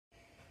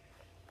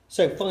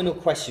So final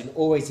question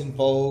always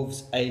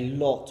involves a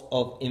lot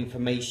of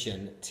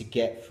information to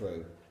get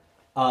through.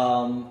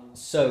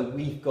 So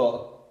we've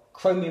got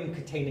chromium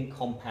containing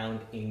compound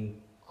in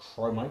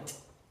chromite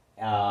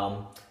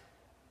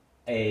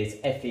is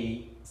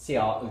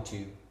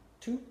FeCrO2.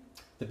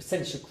 The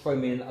percentage of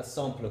chromium in a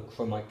sample of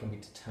chromite can be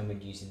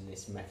determined using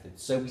this method.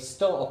 So we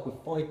start off with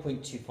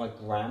 5.25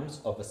 grams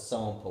of a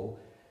sample.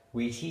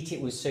 We heat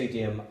it with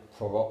sodium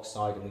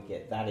peroxide and we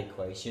get that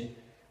equation.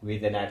 We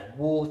then add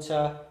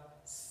water.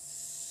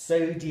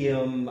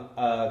 Sodium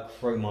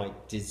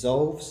chromite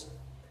dissolves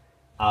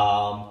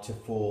to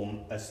form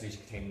a solution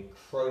containing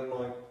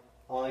chromate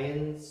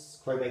ions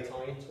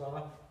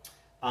rather.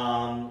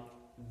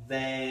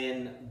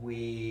 Then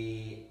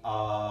we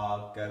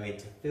are going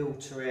to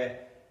filter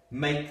it,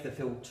 make the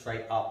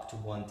filtrate up to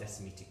 1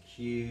 decimeter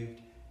cubed,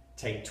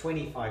 take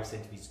 25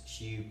 centimeters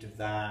cubed of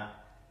that,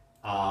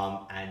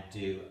 and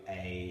do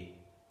a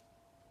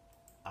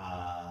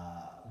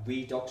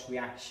redox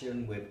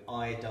reaction with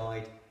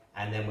iodide.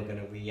 And then we're going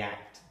to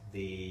react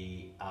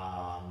the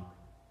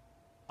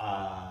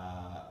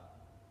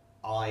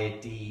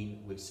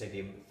iodine with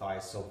sodium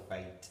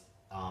thiosulfate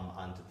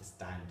under the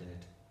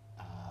standard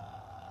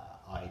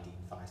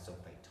iodine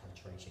thiosulfate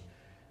titration.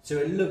 So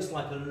it looks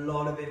like a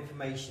lot of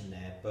information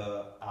there,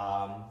 but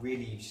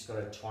really you've just got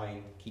to try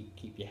and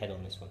keep your head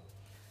on this one.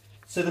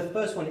 So the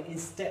first one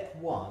is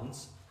step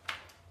 1's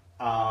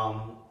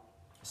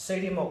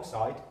sodium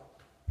oxide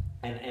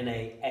and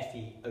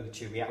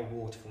NaFeO2 react with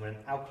water from an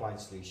alkaline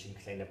solution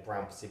containing a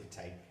brown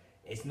precipitate.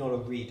 It's not a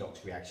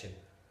redox reaction.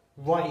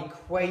 Write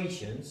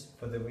equations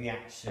for the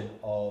reaction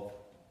of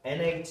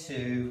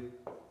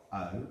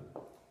Na2O.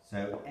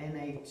 So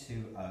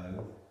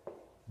Na2O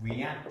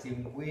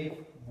reacting with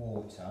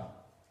water,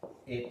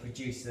 it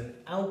produces an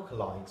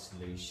alkaline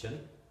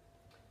solution.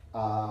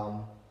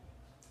 So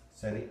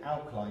the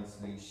alkaline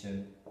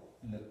solution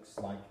looks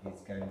like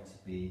it's going to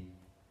be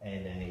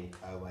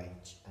NaOH,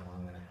 and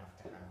I'm going to have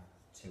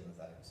 2 of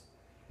those.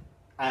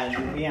 And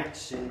the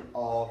reaction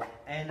of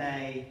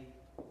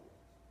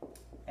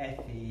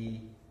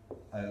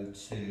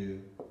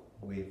NaFeO2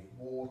 with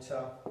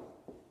water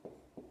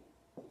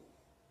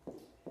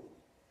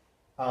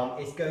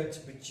is going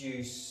to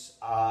produce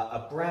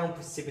a brown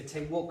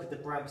precipitate. What could the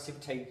brown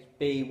precipitate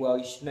be? Well,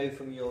 you should know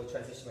from your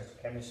transition metal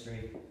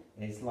chemistry,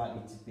 it's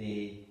likely to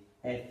be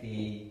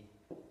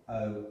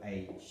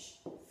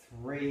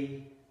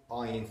FeOH3,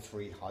 iron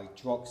 3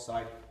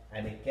 hydroxide.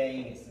 And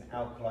again, it's an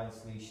alkaline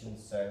solution,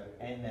 so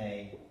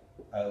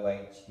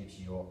NaOH gives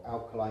you your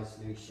alkaline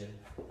solution,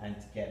 and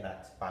to get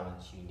that to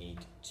balance, you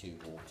need 2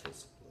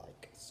 waters,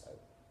 like so.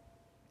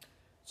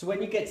 So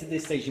when you get to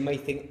this stage, you may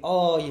think,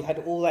 oh, you had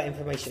all that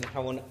information,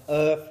 how on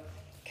earth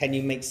can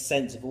you make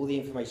sense of all the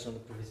information on the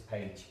previous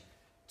page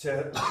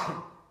to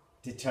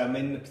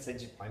determine the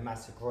percentage by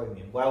mass of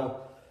chromium?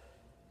 Well,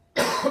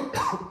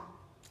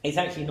 it's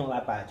actually not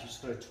that bad. You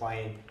just got to try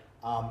and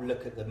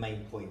look at the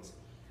main points.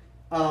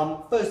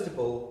 First of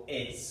all,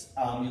 it's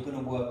you're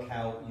going to work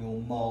out your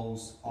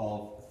moles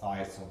of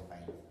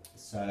thiosulfate.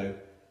 So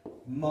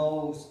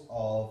moles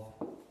of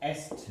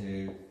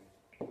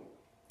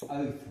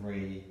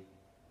S2O3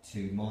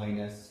 2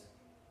 minus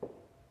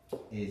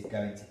is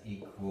going to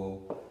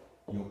equal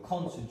your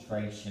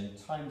concentration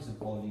times the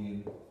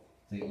volume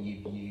that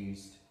you've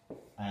used,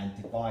 and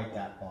divide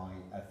that by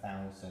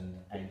 1,000,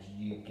 and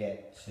you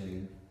get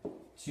to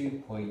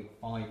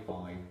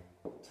 2.55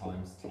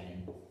 times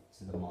 10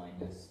 to the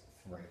minus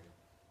 3.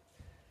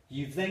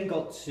 You've then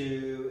got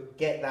to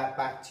get that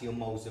back to your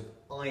moles of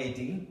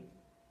iodine.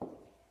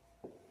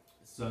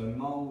 So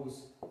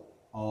moles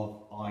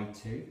of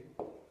I2,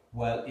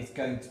 well, it's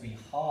going to be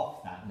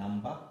half that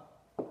number,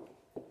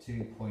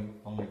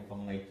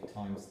 2.55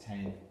 times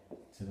 10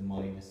 to the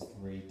minus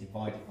 3,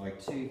 divided by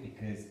 2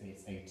 because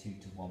it's a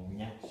 2-to-1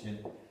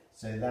 reaction.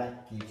 So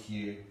that gives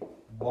you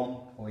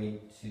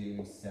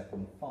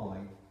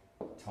 1.275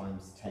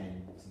 times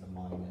 10 to the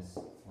minus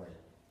 3.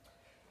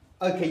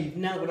 Okay, you've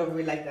now got to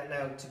relate that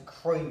now to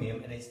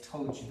chromium, and it's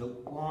told you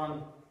that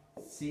 1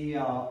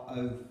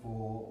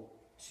 CrO4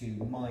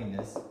 2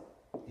 minus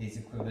is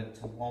equivalent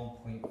to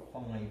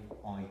 1.5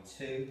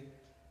 I2.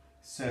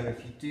 So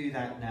if you do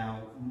that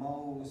now,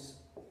 moles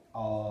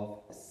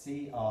of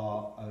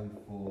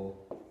CrO4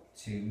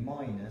 2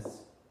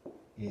 minus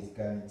is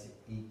going to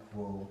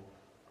equal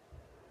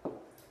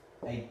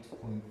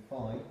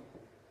 8.5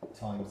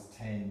 times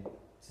 10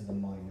 to the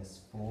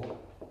minus 4,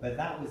 but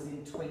that was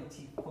in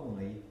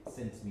 25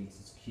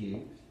 centimeters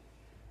cubed.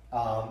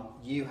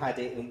 You had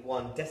it in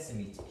 1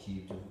 decimeter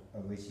cubed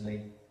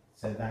originally,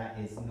 so that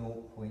is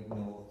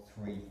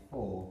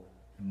 0.034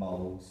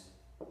 moles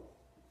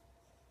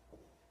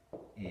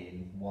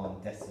in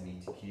 1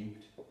 decimeter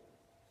cubed.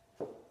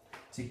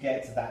 To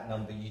get to that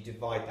number, you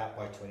divide that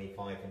by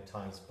 25 and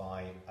times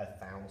by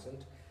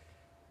 1,000.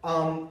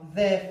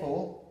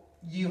 Therefore,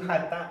 you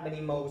had that many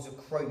moles of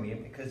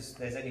chromium because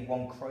there's only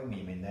 1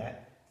 chromium in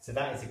there, so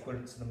that is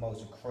equivalent to the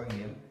moles of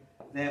chromium.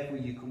 Therefore,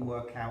 you can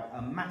work out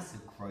a mass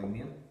of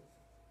chromium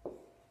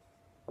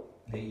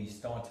that you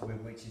started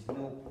with, which is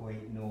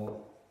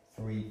 0.034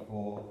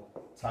 CO4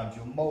 times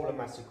your molar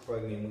mass of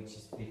chromium, which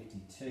is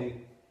 52.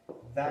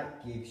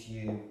 That gives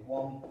you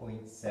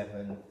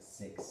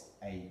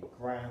 1.768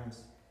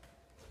 grams.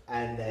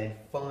 And then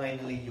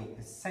finally your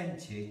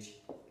percentage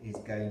is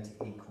going to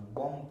equal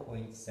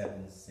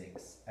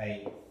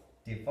 1.768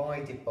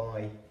 divided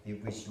by the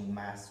original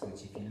mass,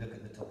 which if you look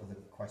at the top of the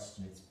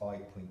question it's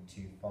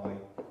 5.25,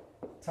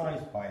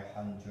 times by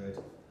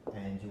 100,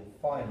 and your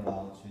final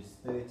answer is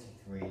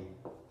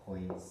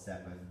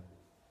 33.7%.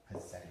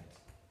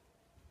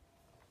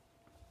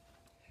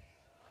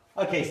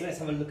 Okay, so let's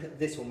have a look at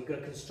this one. We're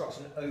going to construct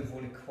an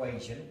overall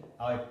equation.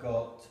 I've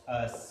got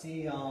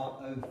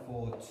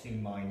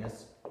CrO42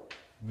 minus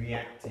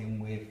reacting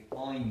with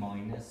I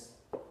minus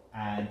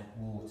and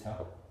water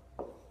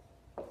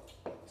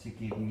to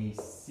give me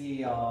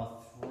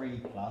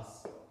Cr3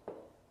 plus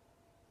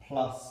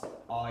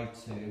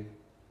I2.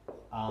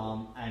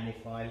 And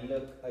if I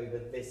look over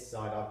this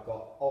side, I've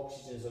got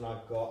oxygens and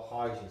I've got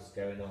hydrogens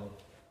going on.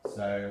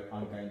 So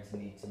I'm going to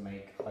need to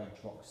make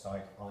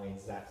hydroxide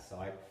ions that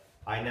side.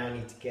 I now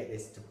need to get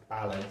this to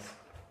balance.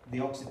 The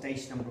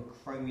oxidation number of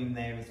chromium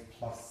there is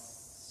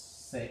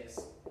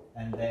 +6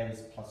 and there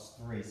is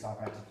 +3, so I've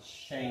had to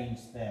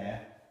change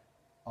there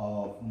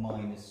of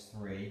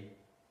 -3.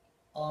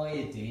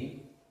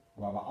 Iodine,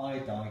 rather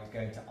iodide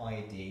going to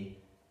iodine,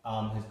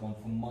 has gone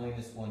from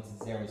 -1 to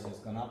 0, so it's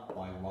gone up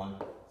by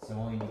 1.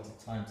 So I need to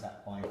times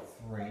that by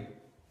 3.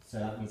 So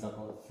that means I've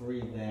got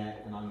 3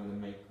 there, and I'm going to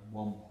make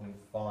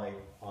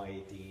 1.5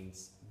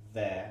 iodines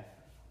there.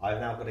 I've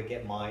now got to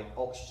get my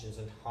oxygens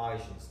and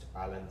hydrogens to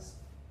balance.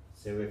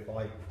 So if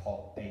I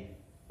pop a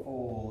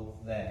 4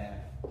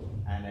 there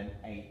and an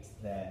 8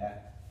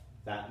 there,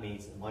 that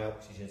means that my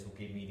oxygens will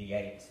give me the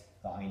 8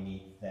 that I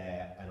need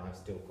there, and I've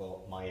still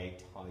got my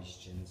 8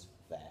 hydrogens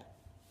there.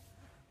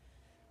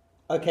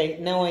 Okay,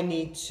 now I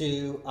need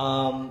to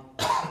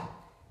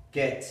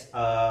get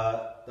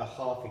the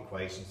half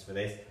equations for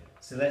this.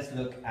 So let's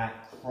look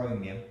at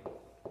chromium.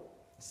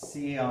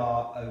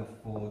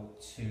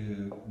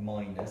 CrO42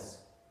 minus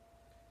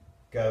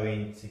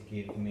going to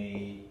give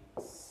me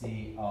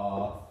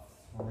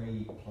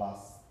Cr3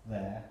 plus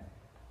there,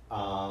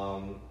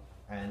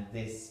 and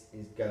this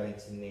is going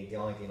to need the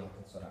iodine. I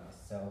can sort out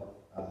myself,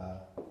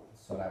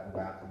 sort out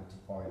without having to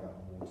worry about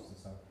the waters and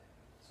so on.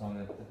 So I'm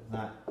going to put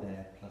that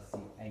there plus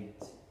the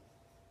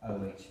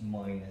 8OH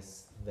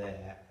minus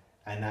there,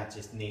 and that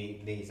just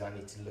means I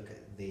need to look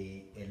at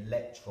the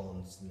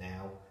electrons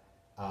now.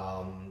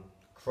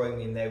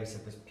 Chromium there we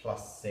said was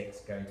 +6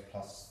 going to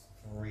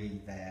 +3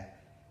 there.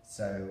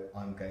 So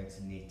I'm going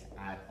to need to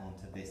add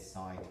onto this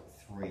side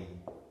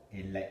 3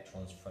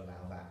 electrons to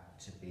allow that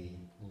to be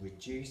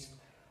reduced.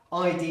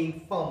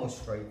 Iodine, far more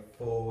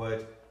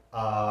straightforward.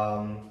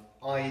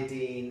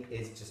 Iodine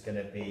is just going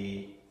to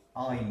be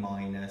I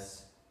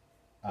minus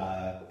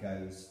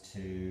goes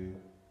to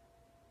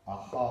a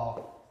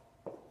half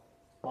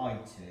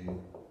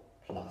I2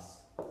 plus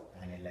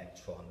an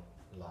electron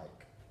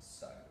like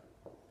so.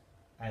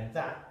 And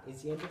that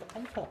is the end of the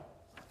paper.